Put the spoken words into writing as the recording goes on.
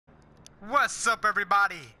What's up,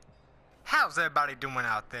 everybody? How's everybody doing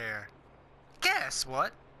out there? Guess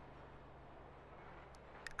what?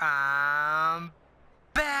 I'm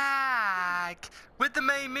back with the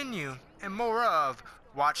main menu and more of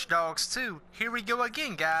Watch Dogs 2. Here we go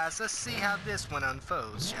again, guys. Let's see how this one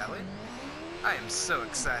unfolds, shall we? I am so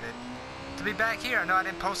excited to be back here. I know I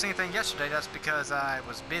didn't post anything yesterday. That's because I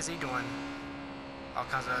was busy doing all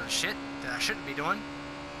kinds of shit that I shouldn't be doing.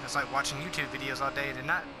 It's like watching YouTube videos all day and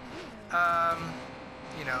not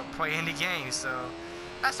you know, play indie games. So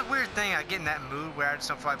that's a weird thing. I get in that mood where I just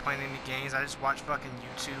don't feel like playing indie games. I just watch fucking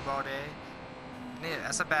YouTube all day. Yeah,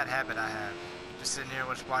 that's a bad habit I have. Just sitting there,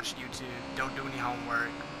 just watch YouTube, don't do any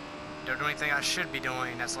homework, don't do anything I should be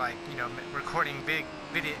doing. That's like, you know, recording big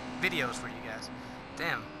videos for you guys.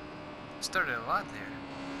 Damn, started a lot there.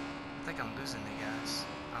 I think I'm losing it, guys.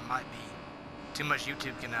 I might be. Too much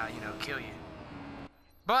YouTube can, you know, kill you.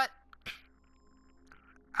 But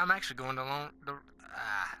I'm actually going the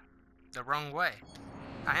wrong way.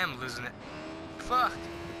 I am losing it. Fuck.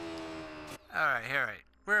 Alright.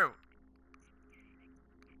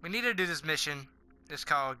 We need to do this mission. It's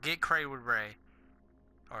called Get Cray with Ray.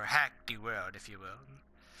 Or Hack the World, if you will.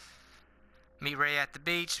 Meet Ray at the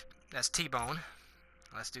beach. That's T-Bone.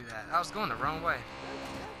 Let's do that. I was going the wrong way.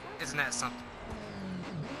 Isn't that something?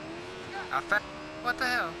 What the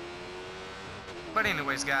hell? But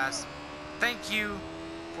anyways, guys. Thank you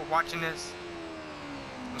for watching this.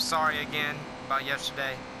 I'm sorry again about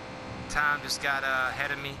yesterday. Time just got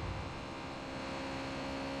ahead of me.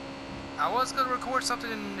 I was gonna record something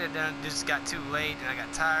and then it just got too late and I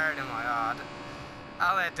got tired and I'm like,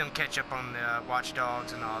 I'll let them catch up on the Watch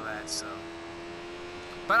Dogs and all that, so.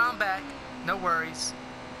 But I'm back, no worries.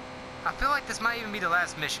 I feel like this might even be the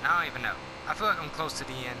last mission, I don't even know. I feel like I'm close to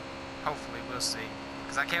the end. Hopefully, we'll see.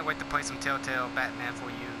 Because I can't wait to play some Telltale Batman for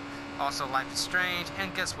you. Also, Life is Strange,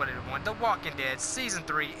 and guess what, everyone? The Walking Dead Season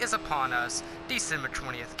 3 is upon us, December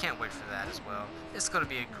 20th. Can't wait for that as well. It's going to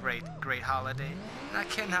be a great holiday, and I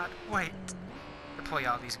cannot wait to play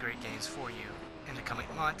all these great games for you in the coming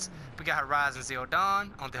months. We got Horizon Zero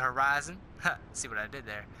Dawn on the horizon. See what I did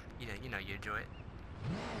there? You know you enjoy it.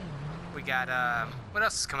 We got, what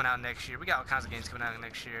else is coming out next year? We got all kinds of games coming out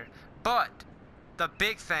next year. But the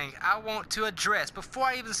big thing I want to address before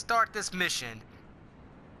I even start this mission,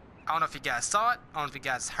 I don't know if you guys saw it, I don't know if you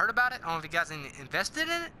guys heard about it, I don't know if you guys invested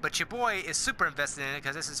in it, but your boy is super invested in it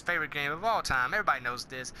because this is his favorite game of all time. Everybody knows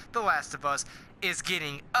this. The Last of Us is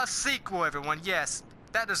getting a sequel, everyone. Yes,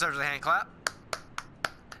 that deserves a hand clap.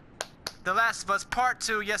 The Last of Us Part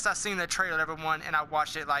 2, yes, I seen the trailer, everyone, and I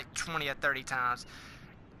watched it like 20 or 30 times.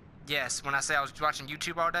 Yes, when I say I was watching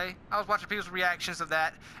YouTube all day, I was watching people's reactions of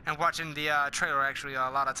that and watching the trailer actually a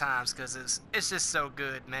lot of times because it's just so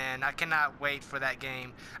good, man. I cannot wait for that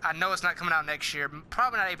game. I know it's not coming out next year,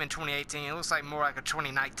 probably not even 2018. It looks like more like a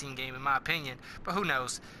 2019 game in my opinion, but who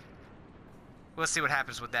knows? We'll see what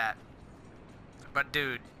happens with that. But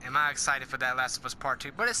dude, am I excited for that Last of Us Part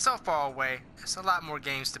 2, but it's so far away. There's a lot more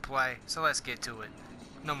games to play, so let's get to it.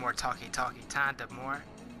 No more talky, time to more.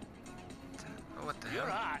 Oh, what the hell?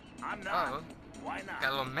 You're hot. I'm not. Oh, Why not?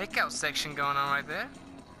 got a little makeout section going on right there.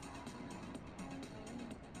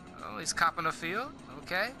 Oh, he's copping a field.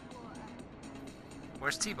 Okay.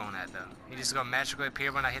 Where's T-Bone at, though? He just gonna magically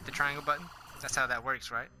appear when I hit the triangle button? That's how that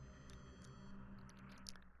works, right?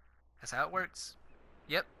 That's how it works.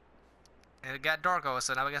 Yep. And it got dark all of a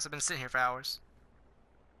sudden. I guess I've been sitting here for hours.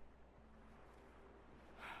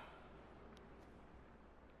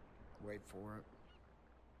 Wait for it.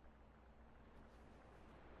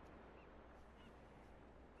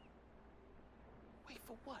 Wait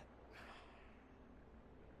for what?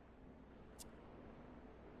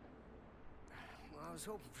 Well, I was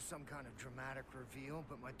hoping for some kind of dramatic reveal,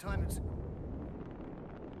 but my timing's...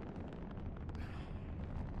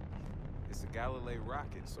 It's a Galilei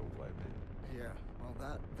rocket, so what, man? Yeah, well,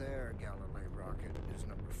 that there Galilei rocket is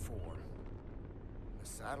number 4. The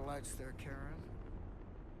satellites they're carrying,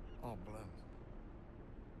 all blown.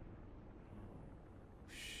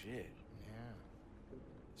 Shit. Yeah.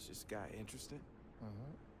 Is this guy interested?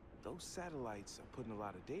 Those satellites are putting a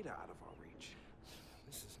lot of data out of our reach.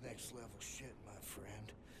 This is next level shit, my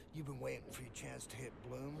friend. You've been waiting for your chance to hit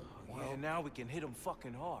Bloom. Well, now we can hit them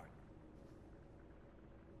fucking hard.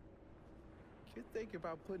 You think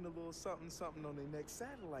about putting a little something on their next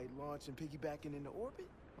satellite launch and piggybacking into orbit?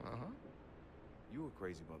 You a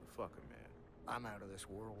crazy motherfucker, man. I'm out of this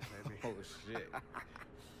world, baby. Oh, shit.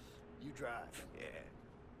 You drive. Yeah.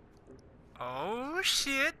 Oh,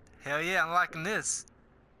 shit. Hell yeah, I'm liking this.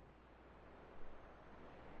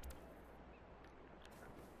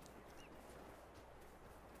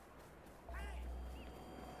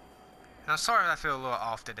 I'm sorry if I feel a little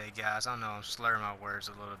off today, guys. I know I'm slurring my words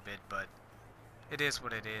a little bit, but it is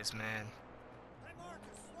what it is, man.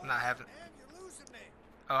 I'm not having...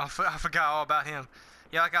 Oh, I forgot all about him.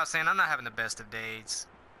 Yeah, like I was saying, I'm not having the best of days,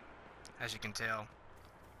 as you can tell.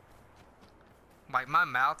 Like, my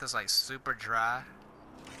mouth is, like, super dry.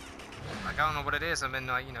 Like, I don't know what it is. I've been,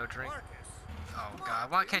 like, you know, drink. Oh, God.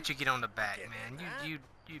 Why can't you get on the back, man? You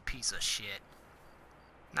piece of shit.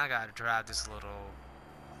 Now I gotta drive this little...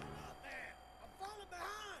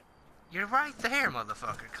 You're right there,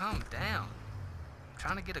 motherfucker. Calm down. I'm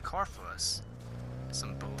trying to get a car for us.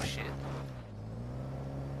 Some bullshit.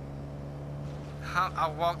 I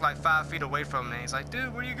walked like 5 feet away from him and he's like,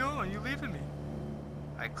 dude, where you going? You leaving me?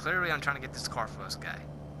 Like, clearly I'm trying to get this car for us, guy.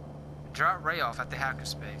 Drop Ray off at the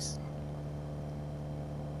hackerspace.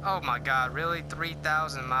 Oh my God, really?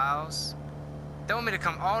 3,000 miles? They want me to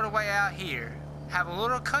come all the way out here, have a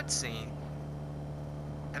little cutscene,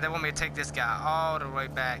 and they want me to take this guy all the way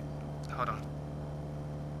back. Hold on.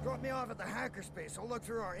 Drop me off at the hackerspace. I'll look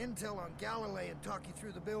through our intel on Galilee and talk you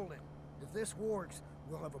through the building. If this works,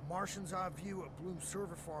 we'll have a Martian's eye view of Bloom's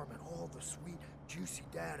server farm and all the sweet, juicy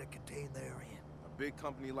data contained therein. A big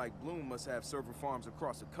company like Bloom must have server farms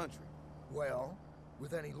across the country. Well,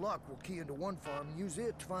 with any luck, we'll key into one farm and use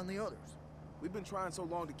it to find the others. We've been trying so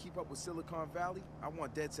long to keep up with Silicon Valley, I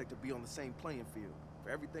want DedSec to be on the same playing field. For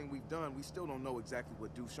everything we've done, we still don't know exactly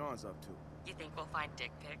what Dushan's up to. You think we'll find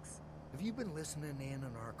dick pics? Have you been listening in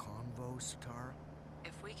on our convo, Satara?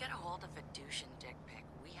 If we get a hold of a douche and dick pic,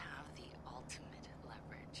 we have the ultimate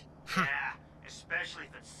leverage. Yeah, especially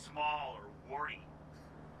if it's small or warty.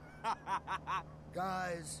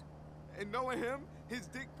 Guys. And knowing him, his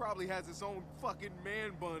dick probably has its own fucking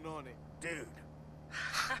man bun on it. Dude.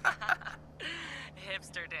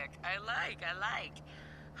 Hipster dick. I like.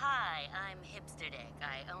 Hi, I'm Hipster dick.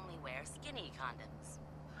 I only wear skinny condoms.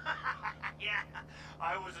 Yeah,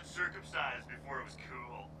 I wasn't circumcised before it was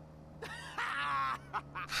cool.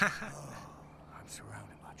 I'm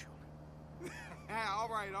surrounded by children.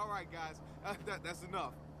 all right, guys. That's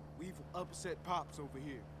enough. We've upset Pops over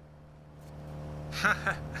here.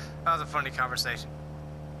 That was a funny conversation.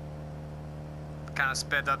 Kind of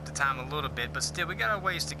sped up the time a little bit, but still, we got a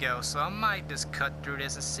ways to go, so I might just cut through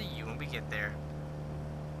this and see you when we get there.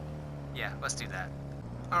 Yeah, let's do that.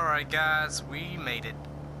 Alright, guys, we made it.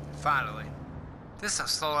 Finally. This is a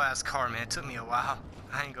slow-ass car, man. It took me a while.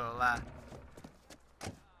 I ain't gonna lie.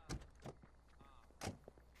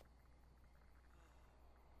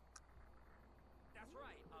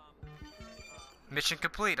 Mission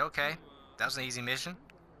complete, okay. That was an easy mission.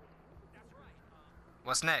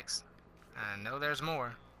 What's next? I know there's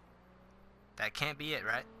more. That can't be it,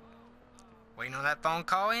 right? Waiting on that phone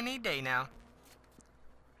call any day now.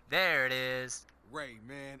 There it is. Ray,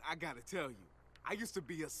 man, I gotta tell you, I used to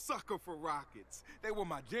be a sucker for rockets. They were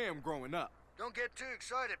my jam growing up. Don't get too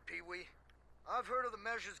excited, Pee-wee. I've heard of the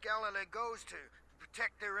measures Galilee goes to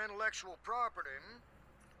protect their intellectual property,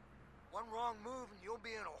 One wrong move and you'll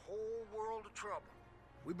be in a whole world of trouble.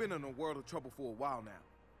 We've been in a world of trouble for a while now.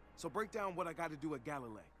 So break down what I gotta do at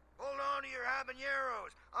Galilee. Hold on to your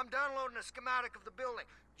habaneros. I'm downloading a schematic of the building.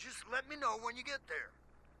 Just let me know when you get there.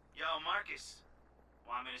 Yo, Marcus,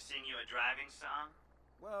 want me to sing you a driving song?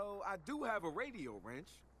 Well, I do have a radio wrench.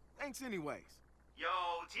 Thanks anyways. Yo,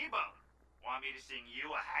 T-Bone, want me to sing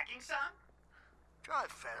you a hacking song?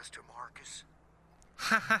 Drive faster, Marcus.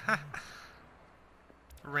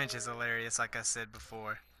 Wrench is hilarious, like I said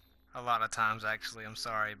before. A lot of times, actually. I'm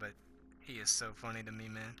sorry, but he is so funny to me,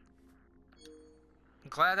 man. I'm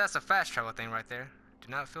glad that's a fast travel thing right there. Do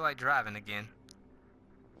not feel like driving again.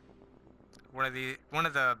 One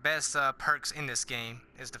of the best perks in this game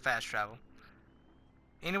is the fast travel.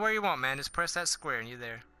 Anywhere you want, man. Just press that square and you're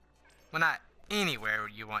there. Well, not anywhere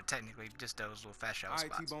you want, technically. Just those little fast travel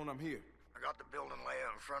spots. Alright, T-Bone, I'm here. I got the building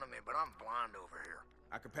layout in front of me, but I'm blind over here.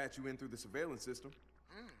 I can patch you in through the surveillance system.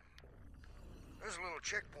 There's a little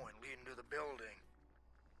checkpoint leading to the building.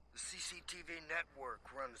 The CCTV network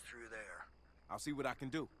runs through there. I'll see what I can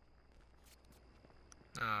do.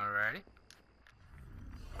 Alrighty.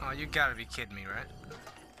 Oh, you gotta be kidding me, right?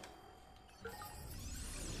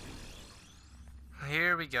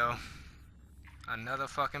 Here we go. Another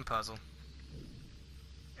fucking puzzle.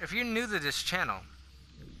 If you're new to this channel,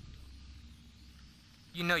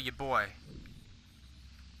 you know your boy.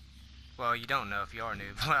 Well, you don't know if you are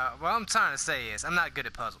new. But what I'm trying to say is, I'm not good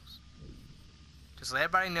at puzzles. Just let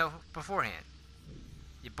everybody know beforehand.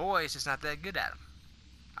 Your boy is just not that good at them.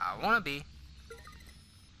 I want to be.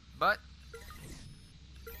 But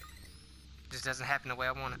it just doesn't happen the way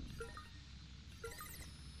I want it.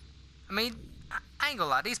 I mean, I ain't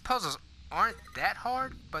gonna lie. These puzzles aren't that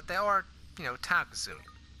hard, but they are, you know, time consuming.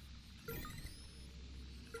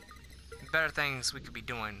 Better things we could be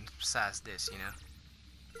doing besides this, you know.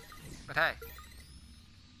 But hey,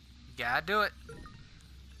 you gotta do it.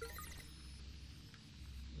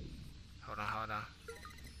 Hold on, hold on.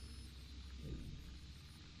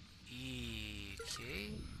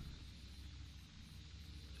 Okay.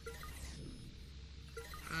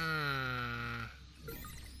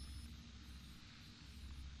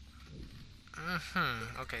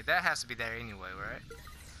 Okay, that has to be there anyway, right?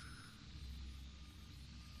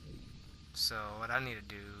 So what I need to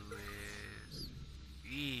do is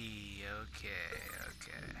okay.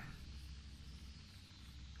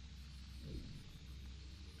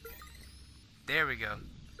 There we go.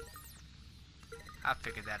 I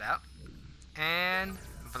figured that out. And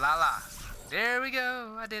voila. There we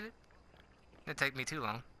go. I did it. Didn't take me too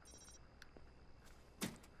long.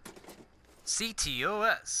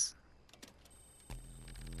 CTOS.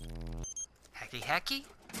 Hacky hacky.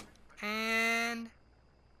 And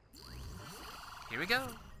here we go.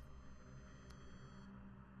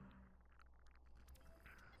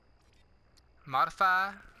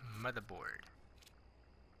 Modify motherboard.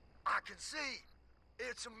 I can see.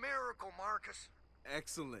 It's a miracle, Marcus.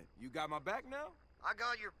 Excellent. You got my back now? I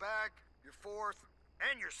got your back, your fourth,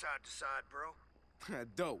 and your side to side, bro.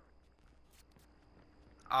 Dope.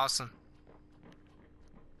 Awesome.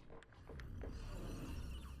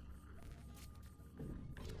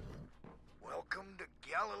 Welcome to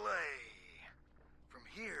Galilee. From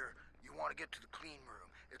here, you want to get to the clean room.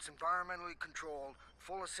 It's environmentally controlled,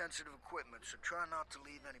 full of sensitive equipment, so try not to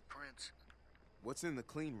leave any prints. What's in the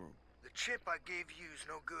clean room? The chip I gave you is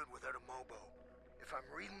no good without a Mobo. If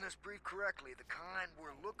I'm reading this brief correctly, the kind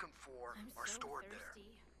we're looking for are stored there.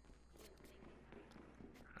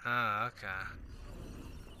 Oh, okay.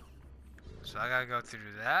 So I gotta go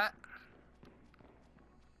through that.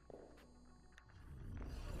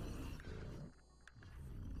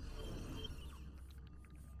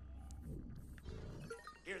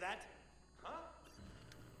 Hear that? Huh?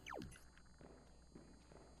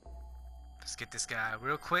 Let's get this guy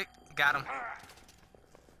real quick. Got him.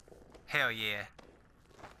 Hell yeah.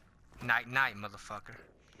 Night night, motherfucker.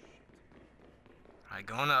 Alright,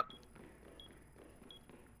 going up.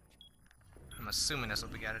 I'm assuming that's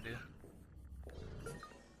what we gotta do.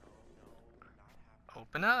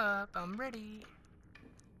 Open up, I'm ready.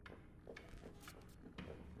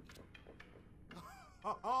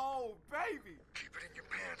 Oh, baby! Keep it in your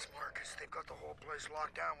pants, Marcus. They've got the whole place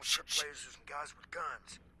locked down with trip lasers and guys with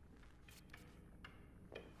guns.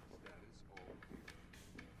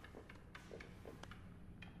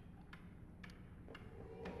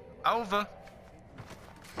 Over.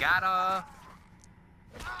 Gotta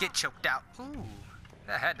get choked out. Ooh,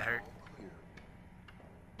 that had to hurt.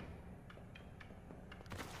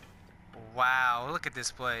 Wow, look at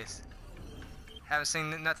this place. Haven't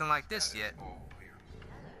seen nothing like this yet.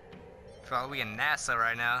 Feel like we in NASA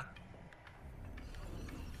right now.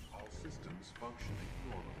 All systems functioning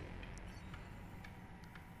normally.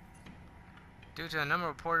 Due to a number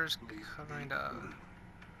of reporters covering the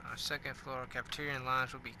second floor cafeteria and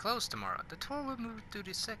lounge will be closed tomorrow. The tour will move through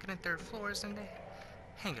the second and third floors in the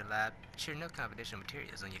hangar lab. Sure, no confidential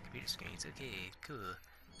materials on your computer screens. Okay, cool.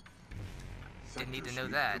 Didn't need to know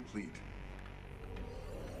that. Complete.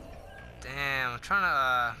 Damn, I'm trying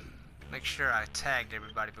to make sure I tagged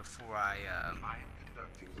everybody before I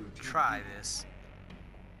try this.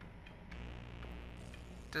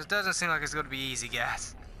 This doesn't seem like it's going to be easy,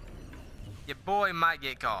 guys. Your boy might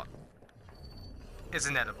get caught. It's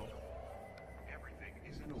inedible. Everything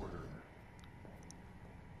is in order.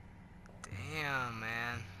 Damn,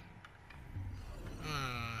 man.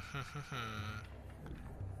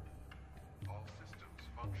 All systems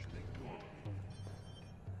functioning normally.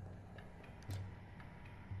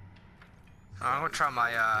 I'm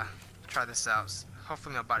gonna try this out.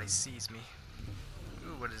 Hopefully nobody sees me.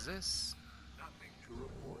 Ooh, what is this? Nothing to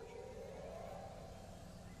report.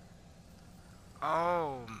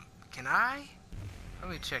 Oh, can I? Let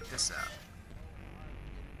me check this out.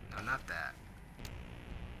 No, not that.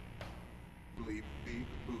 Bleep, beep,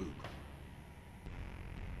 bloop.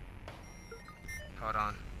 Hold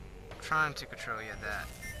on. I'm trying to control that.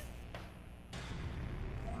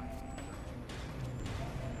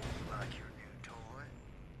 Like your new toy?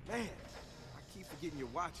 Man, I keep forgetting you're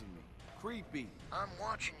watching me. Creepy. I'm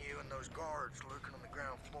watching you and those guards lurking on the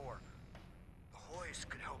ground floor. The hoist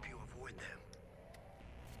could help you avoid them.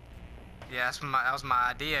 Yeah, that was my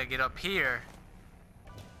idea. Get up here,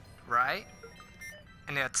 right?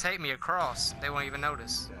 And they'll take me across. They won't even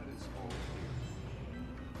notice. That is all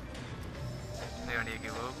They don't need to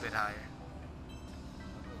get a little bit higher.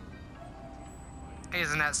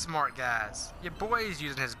 Isn't that smart, guys? Your boy is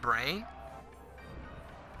using his brain.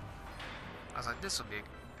 I was like, this will be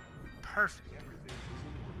perfect.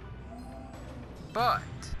 But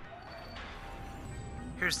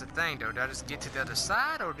here's the thing, though. Do I just get to the other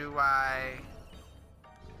side, or do I?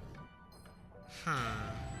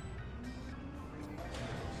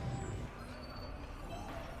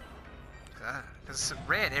 Because it's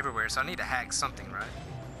red everywhere, so I need to hack something, right?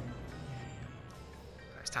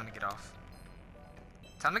 It's time to get off.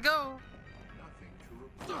 Time to go. Nothing to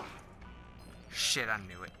report. Shit, I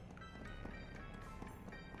knew it.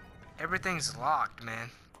 Everything's locked, man.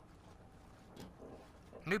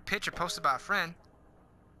 New picture posted by a friend.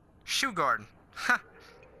 Shoe garden. Ha!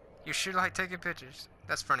 You sure like taking pictures.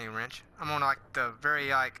 That's funny, Wrench. I'm on like the very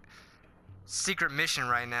like secret mission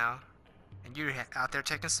right now, and you're out there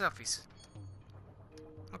taking selfies.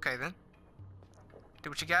 Okay then.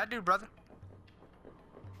 Do what you gotta do, brother.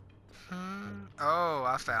 Oh,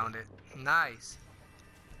 I found it. Nice.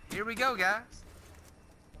 Here we go, guys.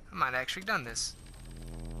 I might have actually done this.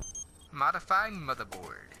 Modifying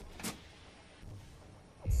motherboard.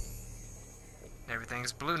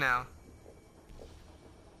 Everything's blue now.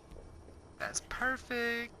 That's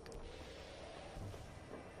perfect.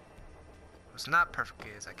 What's not perfect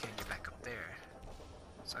is I can't get back up there.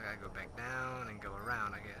 So I gotta go back down and go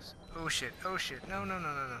around, I guess. Oh shit, oh shit. No, no,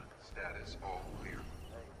 no, no, no. Status all clear.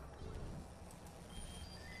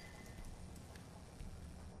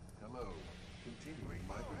 Hello. Continuing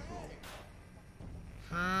my patrol.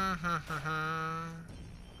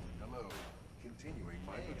 Hello. Continuing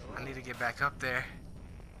my patrol. I need to get back up there.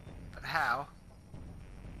 But how?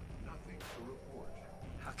 Nothing to report.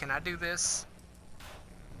 How can I do this?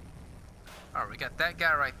 Alright, we got that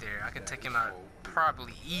guy right there. I can take him out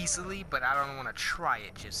probably easily, but I don't want to try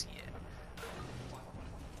it just yet.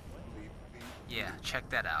 Yeah, check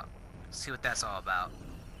that out. See what that's all about.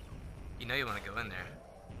 You know you want to go in there.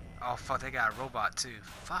 Oh fuck, they got a robot too.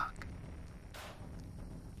 Fuck.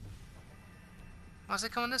 Why is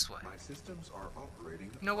it coming this way? My systems are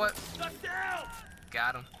operating. You know what?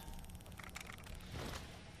 Got him.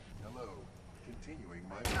 Hello. Continuing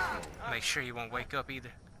my patrol. Make sure you won't wake up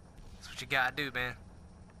either. That's what you gotta do, man.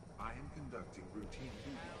 I am conducting routine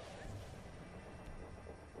duty.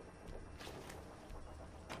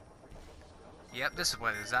 Yep, this is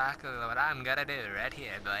what exactly what I'm gonna do right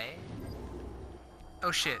here, boy.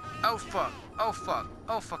 Oh shit. Oh fuck. Oh fuck.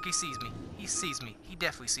 Oh fuck, he sees me. He sees me. He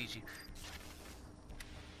definitely sees you.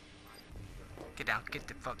 Get down. Get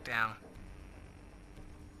the fuck down.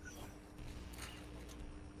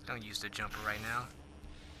 Don't use the jumper right now.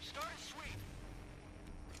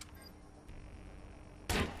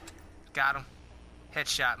 Got him.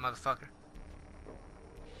 Headshot, motherfucker.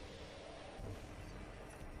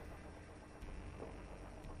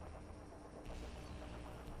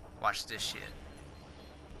 Watch this shit.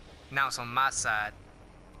 Now it's on my side.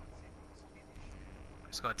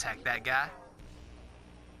 Let's go attack that guy.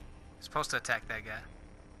 Supposed to attack that guy.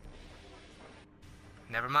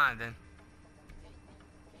 Never mind then.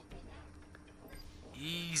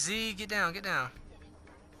 Easy, get down, get down.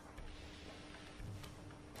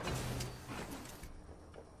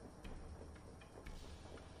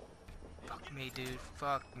 Fuck me, dude.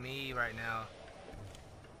 Fuck me right now.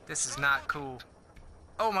 This is not cool.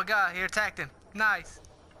 Oh my god, he attacked him. Nice.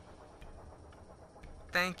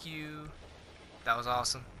 Thank you. That was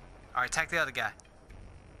awesome. Alright, attack the other guy.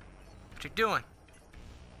 What you doing?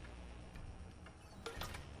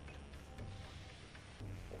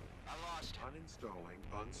 Uninstalling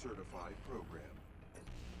uncertified program.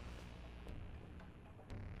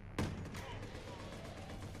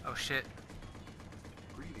 Oh shit.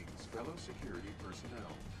 Greetings, fellow security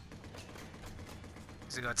personnel.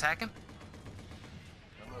 Is he gonna attack him?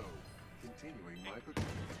 Hello. Continuing my patrol.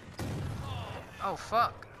 Oh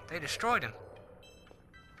fuck. They destroyed him.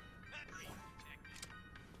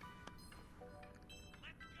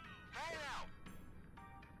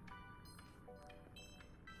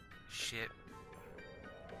 Shit.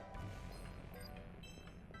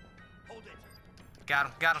 Got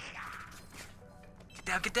him, got him. Get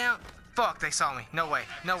down, get down. Fuck, they saw me. No way,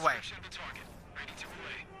 no way.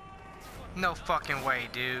 No fucking way,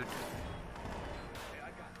 dude.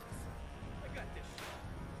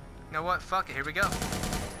 You know what? Fuck it, here we go.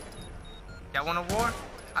 Y'all want a war?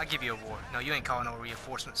 I'll give you a war. No, you ain't calling no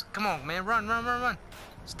reinforcements. Come on, man, run, run, run, run.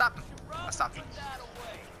 Stop him. I stopped him.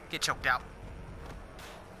 Get choked out.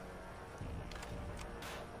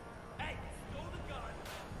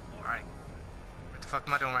 Alright. What the fuck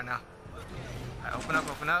am I doing right now? Alright, open up,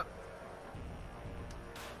 open up.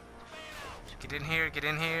 Get in here, get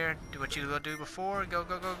in here. Do what you will do before. Go,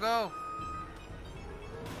 go, go, go.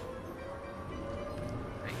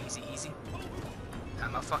 Easy, easy. Out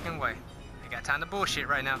of my fucking way. I got time to bullshit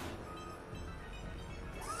right now.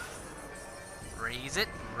 Raise it.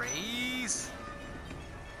 Raise.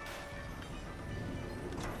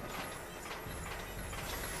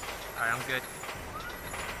 Alright, I'm good.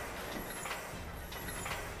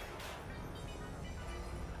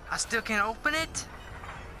 I still can't open it?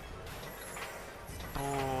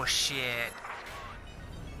 Bullshit.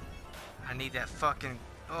 I need that fucking...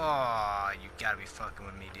 Oh, you gotta be fucking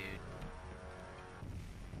with me, dude.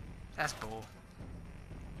 That's bull.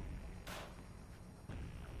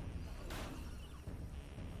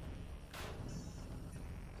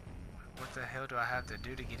 What the hell do I have to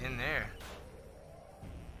do to get in there?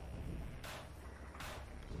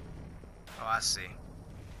 Oh, I see.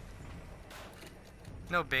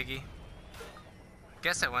 No biggie.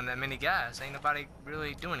 Guess that wasn't that many guys. Ain't nobody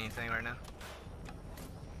really doing anything right now.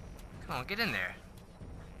 Come on, get in there.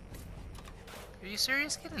 Are you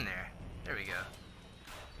serious? Get in there. There we go.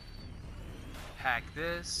 Hack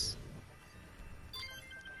this.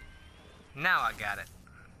 Now I got it.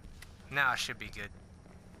 Now I should be good.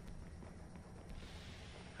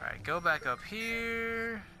 Alright, go back up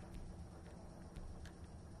here.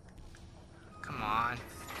 Come on.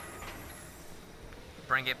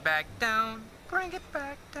 Bring it back down. Bring it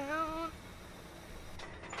back down.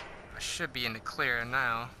 I should be in the clear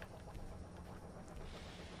now.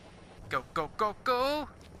 Go, go, go, go!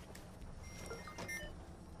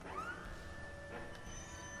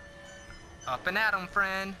 Up and at 'em,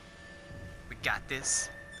 friend. We got this.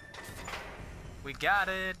 We got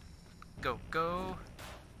it. Go, go.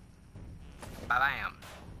 Ba-bam.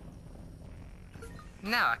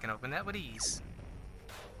 Now I can open that with ease.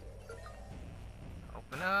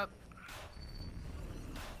 Open up.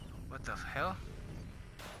 What the hell?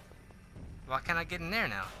 Why can't I get in there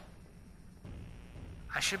now?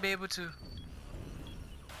 I should be able to.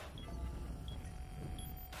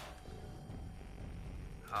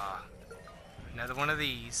 Ah, another one of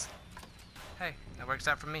these. Hey, that works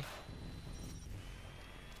out for me.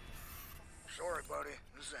 Sorry, buddy.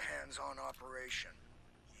 This is a hands-on operation.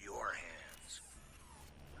 Your hands.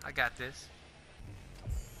 I got this.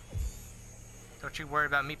 Don't you worry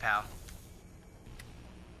about me, pal.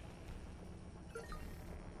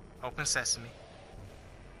 Open sesame.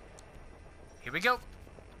 Here we go.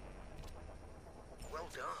 Well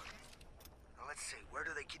done. Now let's see, where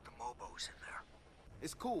do they keep the mobos in there?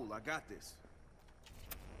 It's cool, I got this.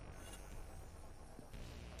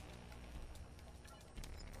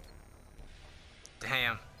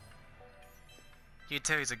 Damn. You can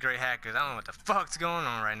tell he's a great hacker. I don't know what the fuck's going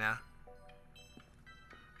on right now.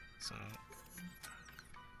 Some...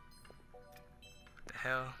 What the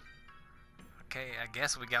hell? Okay, I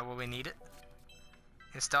guess we got what we needed.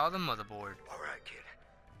 Install the motherboard. Alright, kid.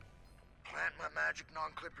 Plant my magic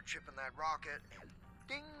non-clipper chip in that rocket, and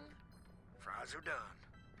ding! Fries are done.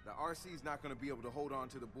 The RC's not gonna be able to hold on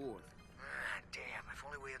to the board. Ah, damn, if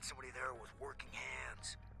only we had somebody there with working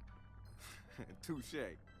hands.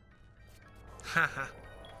 Touche. Haha.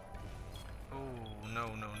 Oh,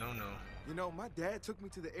 no, no, no, no. You know, my dad took me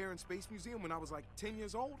to the Air and Space Museum when I was like 10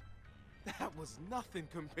 years old. That was nothing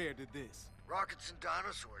compared to this. Rockets and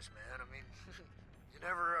dinosaurs, man. I mean, you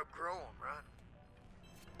never outgrow them, right?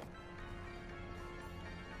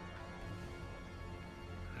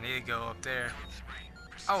 I need to go up there.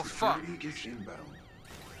 Oh, fuck. Security is inbound.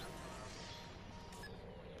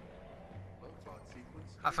 Load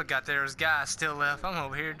sequence. I forgot there was guys still left. I'm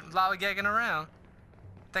over here lollygagging around.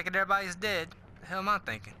 Thinking everybody's dead. The hell am I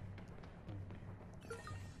thinking?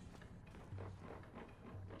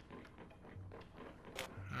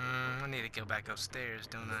 I need to go back upstairs,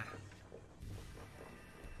 don't I?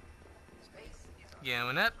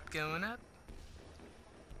 Going up, going up.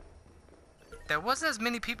 There wasn't as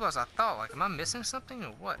many people as I thought. Like, am I missing something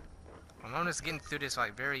or what? I'm just getting through this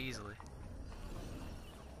like very easily.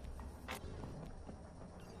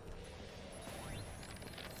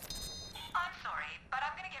 I'm sorry, but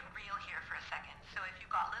I'm gonna get real here for a second. So if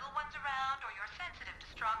you've got little ones around or you're sensitive to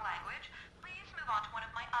strong language, please move on to one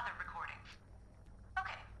of my other recordings.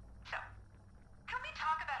 Okay, so, can we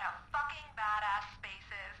talk about how fucking badass space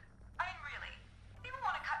is? I mean, really, people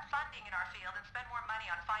want to cut funding in our field and spend more money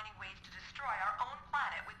on finding ways to destroy our own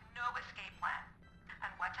planet with no escape plan. And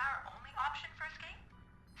what's our only option for escape?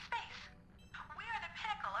 Space. We are the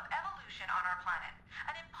pinnacle of evolution on our planet,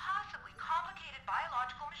 an impossibly complicated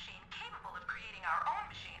biological machine capable of creating our own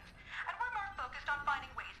machines, and we're more focused on finding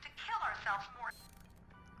ways to kill ourselves more.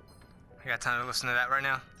 I got time to listen to that right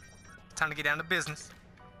now. Time to get down to business.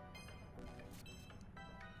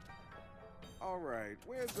 All right,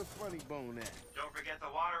 where's the funny bone at? Don't forget the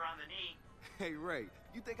water on the knee. Hey, Ray,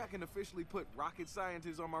 you think I can officially put rocket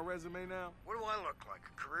scientist on my resume now? What do I look like,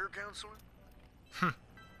 a career counselor?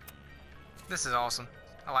 This is awesome.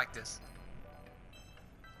 I like this.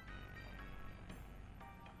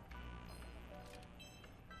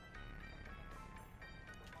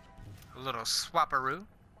 A little swapperoo.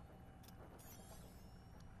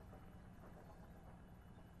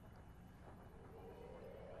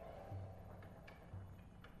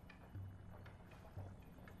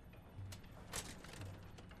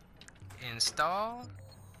 Install.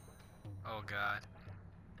 Oh god.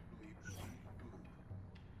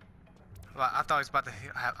 Well, I thought he was about to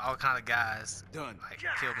have all kind of guys Done. like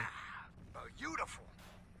kill me. Beautiful.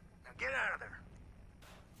 Now get out of there.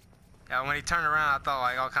 Yeah, when he turned around, I thought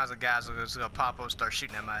like all kinds of guys were just gonna pop up and start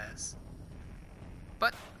shooting at my ass.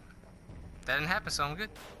 But that didn't happen, so I'm good.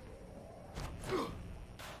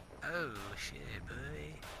 Oh shit,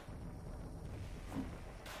 buddy.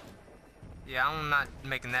 Yeah, I'm not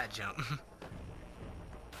making that jump.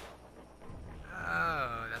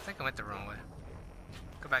 Oh, I think I went the wrong way.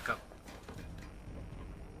 Go back up.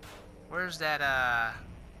 Where's that,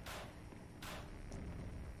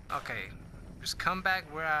 okay. Just come back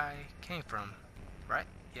where I came from. Right?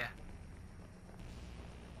 Yeah.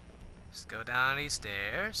 Just go down these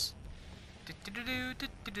stairs. Da da da da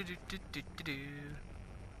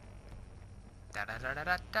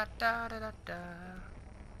da da da da da.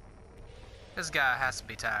 This guy has to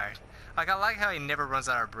be tired. Like, I like how he never runs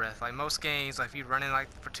out of breath. Like most games, like if you're running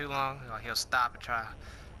like for too long, like he'll stop and try,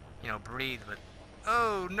 you know, breathe. But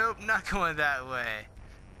oh nope, not going that way.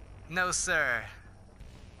 No sir.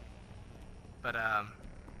 But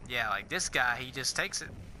yeah, like this guy, he just takes it.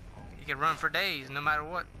 He can run for days, no matter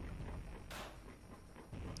what.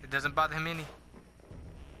 It doesn't bother him any.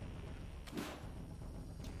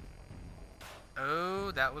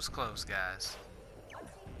 Oh, that was close, guys.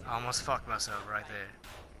 I almost fucked myself right there.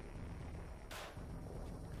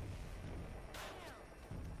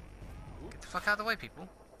 Get the fuck out of the way, people.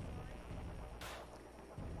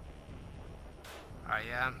 Alright,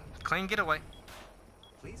 yeah, clean getaway.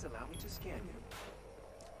 Please allow me to scan you.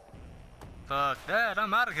 Fuck that,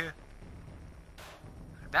 I'm out of here.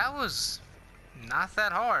 That was not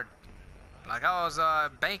that hard. Like I was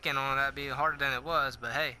banking on that being harder than it was,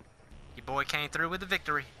 but hey, your boy came through with the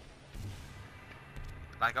victory.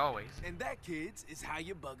 Like always. And that, kids, is how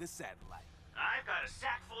you bug a satellite. I've got a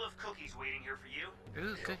sack full of cookies waiting here for you.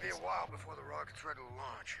 Ooh, It'll be cookies. a while before the rocket's ready to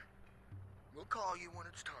launch. We'll call you when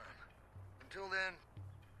it's time. Until then,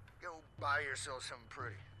 go buy yourself something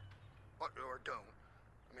pretty. Or don't.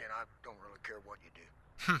 I mean, I don't really care what you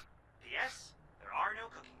do. P.S. There are no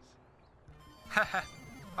cookies. Haha.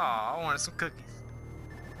 Aw, I wanted some cookies.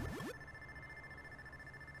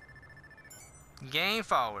 Game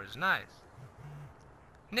forwards, nice.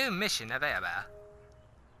 New mission available.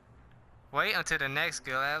 Wait until the next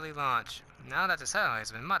galley launch. Now that the satellite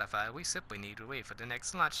has been modified, we simply need to wait for the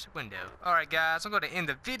next launch window. Alright guys, I'm going to end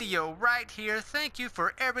the video right here. Thank you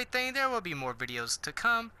for everything. There will be more videos to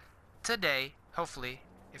come today, hopefully,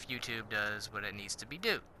 if YouTube does what it needs to be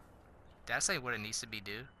do. Did I say what it needs to be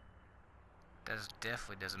do? That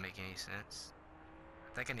definitely doesn't make any sense.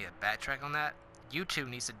 I think I need a backtrack on that. YouTube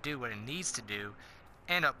needs to do what it needs to do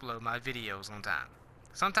and upload my videos on time.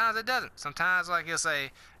 Sometimes it doesn't. Sometimes like he'll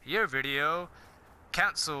say, your video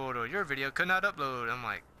canceled or your video could not upload. I'm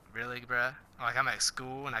like, really, bruh? Like I'm at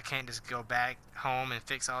school and I can't just go back home and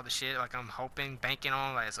fix all the shit like I'm hoping, banking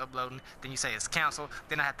on like it's uploading. Then you say it's canceled.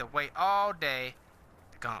 Then I have to wait all day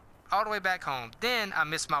to come all the way back home. Then I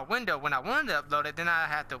miss my window when I wanted to upload it. Then I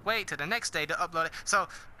have to wait till the next day to upload it. So,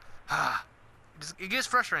 it gets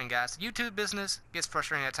frustrating, guys. YouTube business gets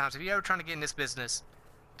frustrating at times. If you're ever trying to get in this business,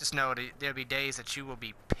 just know that there'll be days that you will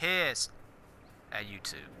be pissed at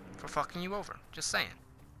YouTube for fucking you over. Just saying.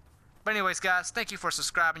 But anyways, guys, thank you for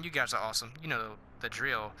subscribing. You guys are awesome. You know the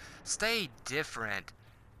drill. Stay different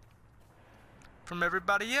from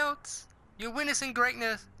everybody else. You're witnessing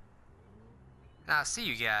greatness. And I'll see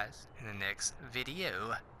you guys in the next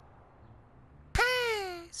video.